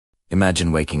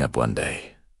Imagine waking up one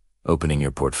day, opening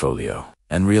your portfolio,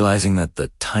 and realizing that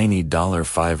the tiny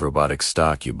 $5 robotic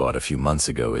stock you bought a few months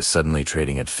ago is suddenly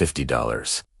trading at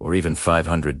 $50 or even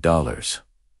 $500.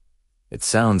 It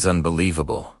sounds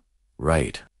unbelievable,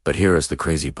 right? But here is the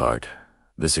crazy part.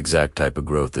 This exact type of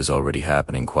growth is already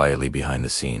happening quietly behind the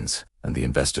scenes, and the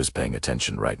investors paying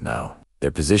attention right now.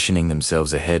 They're positioning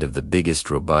themselves ahead of the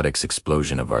biggest robotics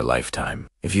explosion of our lifetime.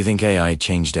 If you think AI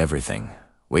changed everything,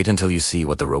 wait until you see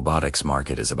what the robotics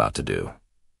market is about to do.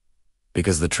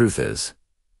 Because the truth is,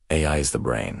 AI is the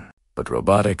brain, but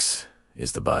robotics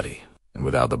is the body. And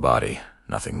without the body,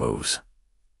 nothing moves.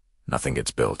 Nothing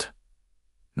gets built.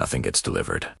 Nothing gets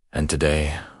delivered. And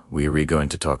today, we're going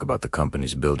to talk about the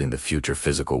companies building the future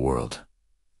physical world.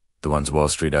 The ones Wall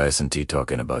Street isn't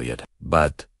talking about yet,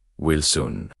 but will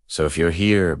soon. So if you're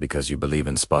here because you believe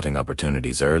in spotting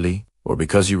opportunities early, or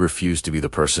because you refuse to be the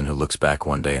person who looks back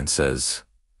one day and says,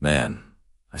 "Man,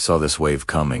 I saw this wave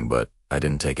coming, but I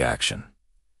didn't take action,"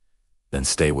 then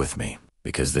stay with me,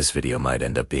 because this video might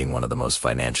end up being one of the most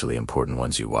financially important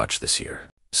ones you watch this year.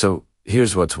 So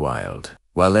here's what's wild.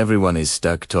 While everyone is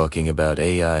stuck talking about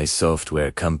AI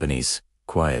software companies,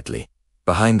 quietly,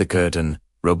 behind the curtain,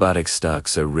 robotic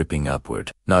stocks are ripping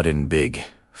upward, not in big,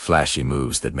 flashy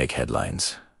moves that make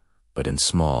headlines, but in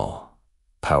small,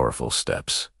 powerful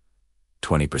steps.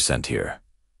 20% here,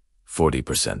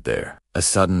 40% there. A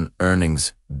sudden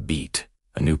earnings beat,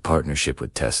 a new partnership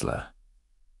with Tesla,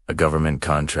 a government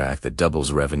contract that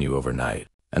doubles revenue overnight.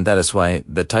 And that is why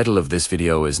the title of this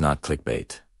video is not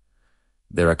clickbait.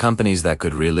 There are companies that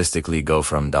could realistically go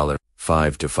from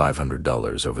 $5 to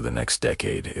 $500 over the next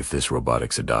decade if this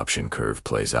robotics adoption curve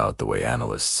plays out the way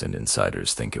analysts and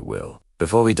insiders think it will.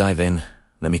 Before we dive in,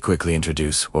 let me quickly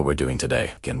introduce what we're doing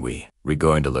today. We're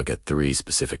going to look at 3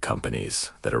 specific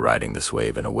companies that are riding this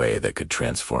wave in a way that could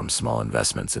transform small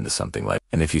investments into something like.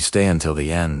 And if you stay until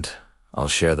the end, I'll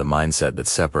share the mindset that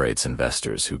separates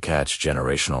investors who catch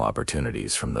generational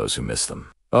opportunities from those who miss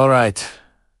them. All right.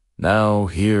 Now,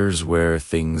 here's where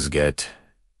things get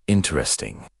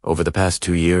interesting. Over the past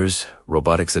 2 years,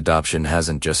 robotics adoption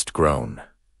hasn't just grown.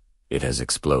 It has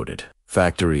exploded.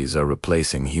 Factories are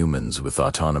replacing humans with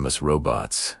autonomous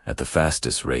robots at the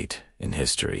fastest rate in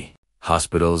history.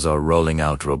 Hospitals are rolling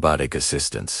out robotic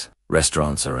assistants.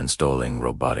 Restaurants are installing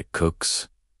robotic cooks,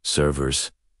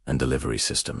 servers, and delivery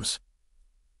systems.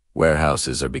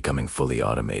 Warehouses are becoming fully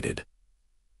automated.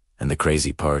 And the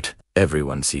crazy part,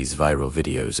 everyone sees viral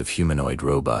videos of humanoid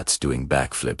robots doing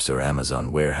backflips or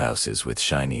Amazon warehouses with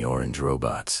shiny orange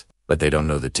robots. But they don't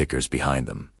know the tickers behind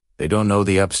them. They don't know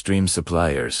the upstream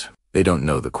suppliers. They don't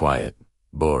know the quiet,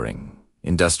 boring,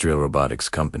 industrial robotics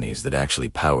companies that actually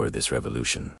power this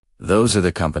revolution. Those are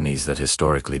the companies that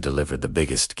historically delivered the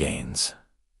biggest gains,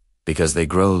 because they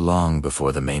grow long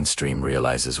before the mainstream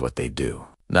realizes what they do.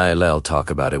 Now, I'll talk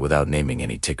about it without naming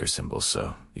any ticker symbols,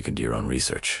 so you can do your own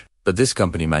research. But this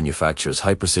company manufactures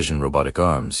high-precision robotic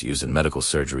arms used in medical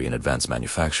surgery and advanced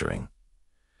manufacturing.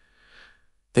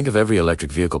 Think of every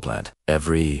electric vehicle plant,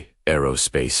 every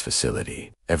aerospace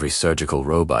facility, every surgical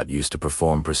robot used to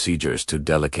perform procedures too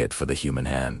delicate for the human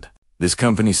hand. This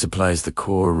company supplies the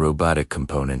core robotic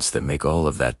components that make all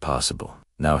of that possible.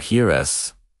 Now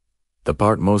here's the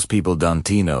part most people don't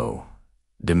know.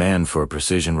 Demand for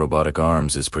precision robotic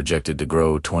arms is projected to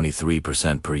grow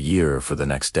 23% per year for the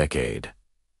next decade.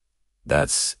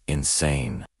 That's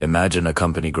insane. Imagine a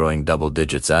company growing double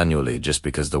digits annually just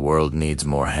because the world needs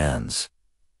more hands.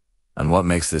 And what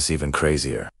makes this even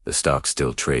crazier, the stock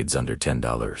still trades under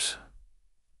 $10.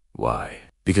 Why?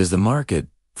 Because the market,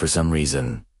 for some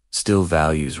reason, still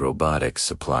values robotics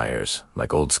suppliers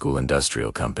like old-school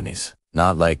industrial companies.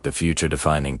 Not like the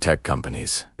future-defining tech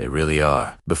companies. They really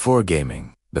are. Before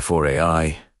gaming, before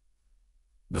AI,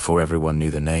 before everyone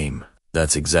knew the name.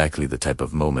 That's exactly the type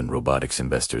of moment robotics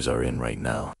investors are in right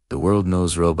now. The world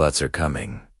knows robots are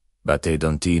coming, but they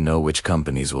don't know which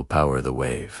companies will power the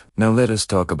wave. Now let us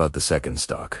talk about the second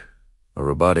stock, a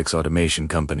robotics automation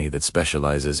company that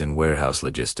specializes in warehouse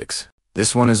logistics.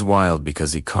 This one is wild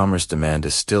because e-commerce demand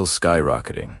is still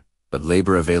skyrocketing, but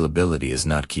labor availability is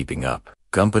not keeping up.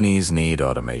 Companies need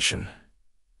automation.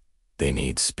 They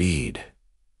need speed.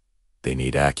 They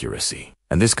need accuracy.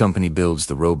 And this company builds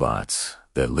the robots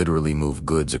that literally move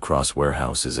goods across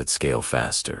warehouses at scale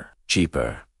faster,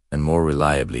 cheaper, and more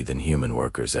reliably than human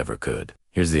workers ever could.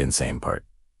 Here's the insane part.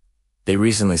 They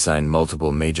recently signed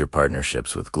multiple major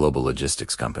partnerships with global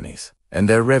logistics companies, and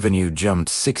their revenue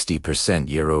jumped 60%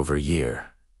 year over year.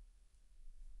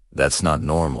 That's not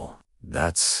normal.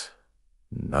 That's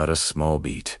not a small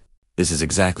beat. This is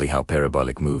exactly how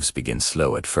parabolic moves begin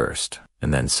slow at first,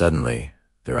 and then suddenly,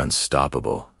 they're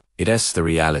unstoppable. It's the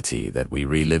reality that we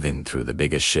reliving through the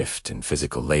biggest shift in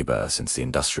physical labor since the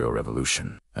Industrial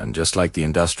Revolution. And just like the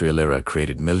Industrial Era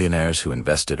created millionaires who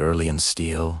invested early in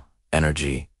steel,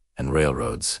 energy, and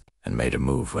railroads, and made a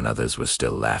move when others were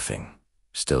still laughing,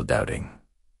 still doubting,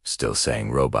 still saying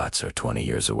robots are 20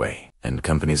 years away. And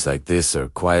companies like this are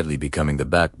quietly becoming the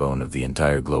backbone of the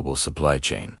entire global supply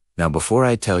chain. Now, before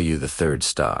I tell you the third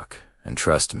stock, and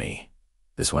trust me,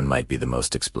 this one might be the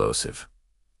most explosive,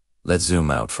 let's zoom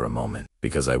out for a moment,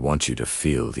 because I want you to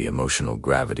feel the emotional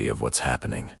gravity of what's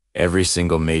happening. Every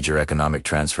single major economic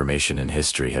transformation in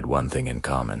history had one thing in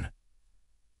common.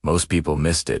 Most people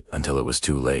missed it until it was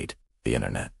too late. The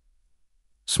internet,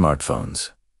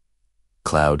 smartphones,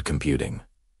 cloud computing,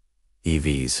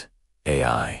 EVs,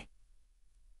 AI.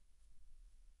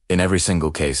 In every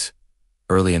single case,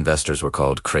 early investors were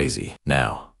called crazy.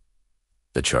 Now,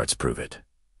 the charts prove it.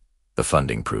 The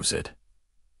funding proves it.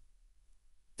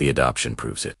 The adoption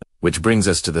proves it. Which brings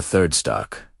us to the third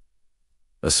stock.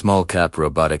 A small-cap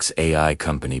robotics AI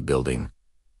company building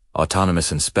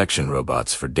autonomous inspection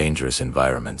robots for dangerous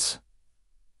environments.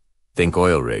 Think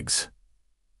oil rigs,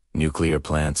 nuclear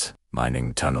plants,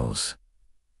 mining tunnels,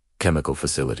 chemical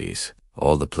facilities,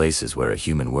 all the places where a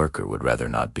human worker would rather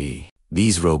not be.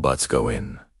 These robots go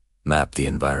in, map the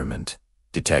environment,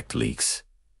 detect leaks,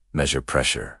 measure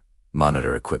pressure,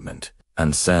 monitor equipment,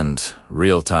 and send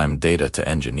real-time data to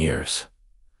engineers.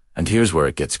 And here's where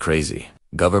it gets crazy.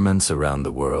 Governments around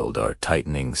the world are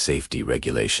tightening safety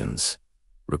regulations,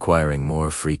 requiring more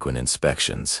frequent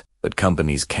inspections, but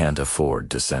companies can't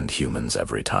afford to send humans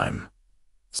every time.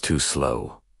 It's too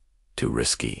slow, too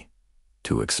risky,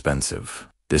 too expensive.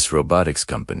 This robotics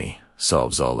company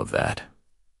solves all of that.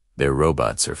 Their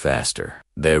robots are faster.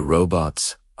 Their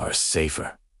robots are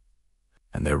safer.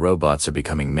 And their robots are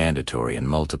becoming mandatory in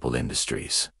multiple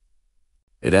industries.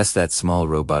 It's that small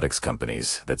robotics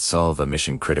companies that solve a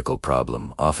mission-critical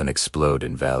problem often explode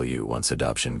in value once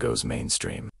adoption goes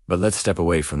mainstream. But let's step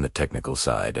away from the technical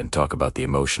side and talk about the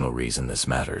emotional reason this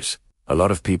matters. A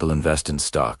lot of people invest in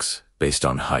stocks based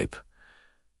on hype.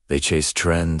 They chase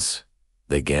trends,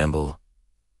 they gamble,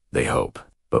 they hope.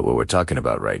 But what we're talking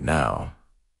about right now,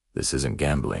 this isn't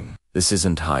gambling. This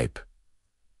isn't hype.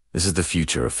 This is the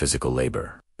future of physical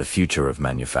labor, the future of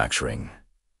manufacturing,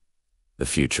 the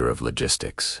future of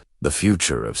logistics, the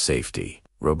future of safety.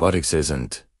 Robotics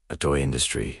isn't a toy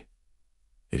industry.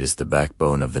 It is the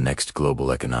backbone of the next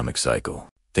global economic cycle.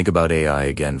 Think about AI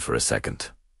again for a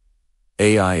second.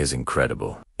 AI is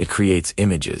incredible. It creates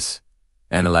images,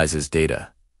 analyzes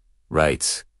data,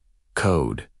 writes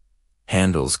code,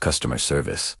 handles customer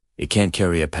service. It can't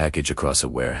carry a package across a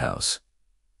warehouse.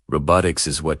 Robotics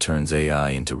is what turns AI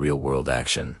into real-world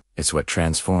action. It's what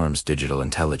transforms digital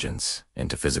intelligence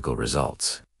into physical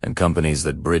results. And companies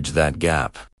that bridge that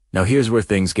gap. Now here's where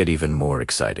things get even more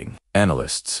exciting.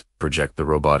 Analysts project the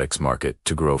robotics market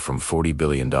to grow from $40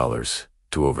 billion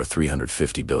to over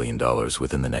 $350 billion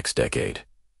within the next decade.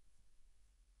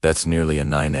 That's nearly a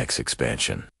 9x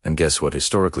expansion. And guess what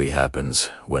historically happens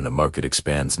when a market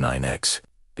expands 9x?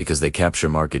 Because they capture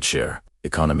market share,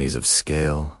 economies of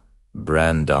scale,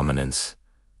 brand dominance,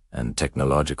 and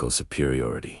technological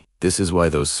superiority. This is why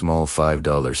those small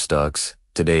 $5 stocks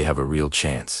today have a real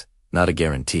chance, not a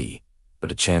guarantee,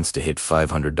 but a chance to hit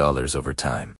 $500 over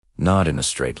time. Not in a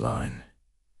straight line,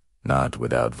 not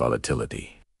without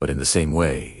volatility, but in the same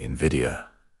way Nvidia,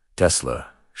 Tesla,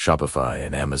 Shopify,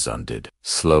 and Amazon did.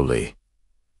 Slowly,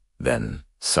 then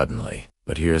suddenly.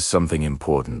 But here's something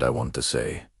important I want to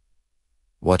say.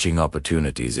 Watching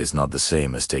opportunities is not the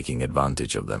same as taking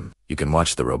advantage of them. You can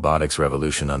watch the robotics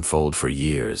revolution unfold for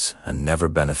years and never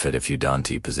benefit if you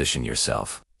don't position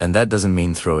yourself. And that doesn't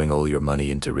mean throwing all your money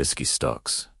into risky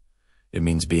stocks. It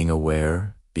means being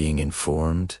aware, being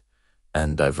informed,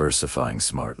 and diversifying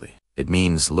smartly. It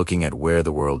means looking at where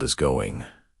the world is going,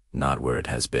 not where it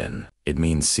has been. It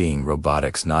means seeing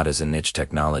robotics not as a niche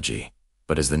technology,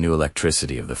 but as the new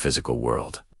electricity of the physical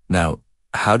world. Now,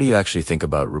 how do you actually think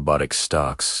about robotic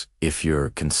stocks if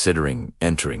you're considering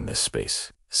entering this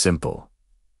space? Simple.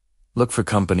 Look for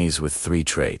companies with 3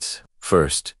 traits.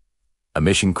 First, a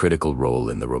mission-critical role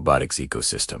in the robotics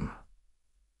ecosystem.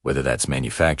 Whether that's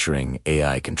manufacturing,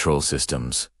 AI control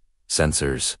systems,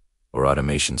 sensors, or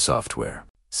automation software.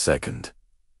 Second,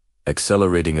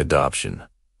 accelerating adoption,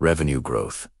 revenue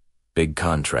growth, big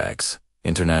contracts,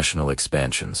 international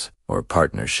expansions, or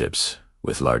partnerships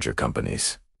with larger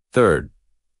companies. Third,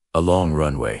 a long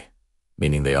runway,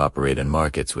 meaning they operate in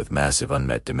markets with massive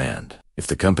unmet demand. If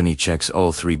the company checks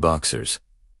all 3 boxes,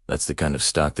 that's the kind of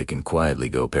stock that can quietly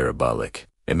go parabolic.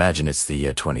 Imagine it's the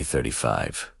year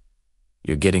 2035.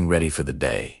 You're getting ready for the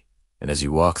day, and as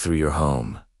you walk through your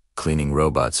home, Cleaning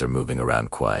robots are moving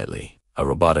around quietly. A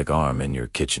robotic arm in your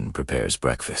kitchen prepares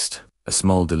breakfast. A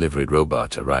small delivery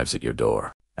robot arrives at your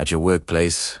door. At your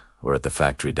workplace or at the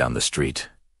factory down the street.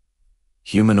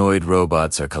 Humanoid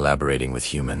robots are collaborating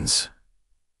with humans.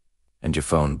 And your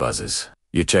phone buzzes.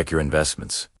 You check your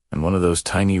investments, and one of those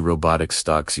tiny robotic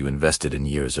stocks you invested in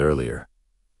years earlier,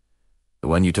 the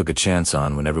one you took a chance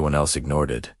on when everyone else ignored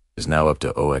it, is now up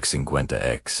to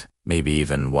 0x50x, maybe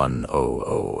even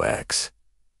 100x.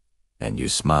 And you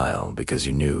smile because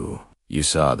you knew, you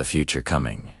saw the future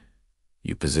coming.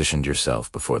 You positioned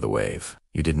yourself before the wave.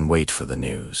 You didn't wait for the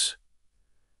news.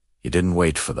 You didn't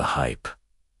wait for the hype.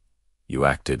 You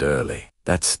acted early.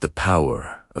 That's the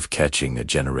power of catching a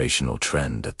generational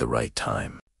trend at the right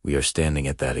time. We are standing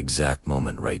at that exact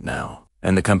moment right now.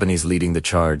 And the companies leading the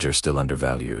charge are still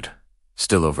undervalued,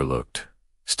 still overlooked,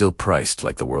 still priced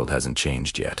like the world hasn't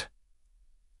changed yet.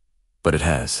 But it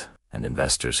has, and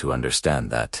investors who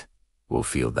understand that will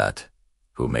feel that,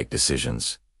 who make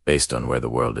decisions based on where the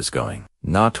world is going,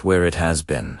 not where it has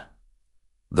been.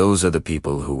 Those are the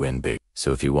people who win big.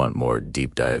 So if you want more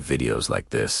deep dive videos like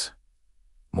this,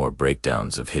 more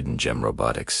breakdowns of hidden gem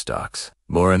robotics stocks,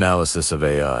 more analysis of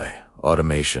AI,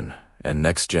 automation, and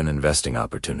next-gen investing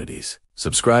opportunities,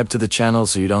 subscribe to the channel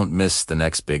so you don't miss the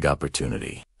next big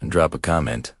opportunity, and drop a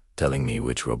comment telling me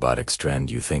which robotics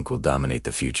trend you think will dominate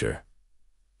the future.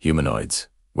 Humanoids,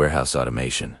 warehouse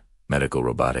automation, medical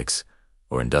robotics,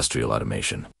 or industrial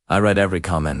automation. I read every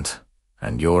comment,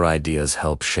 and your ideas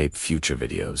help shape future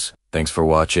videos. Thanks for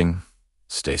watching.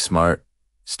 Stay smart,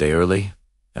 stay early,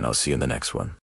 and I'll see you in the next one.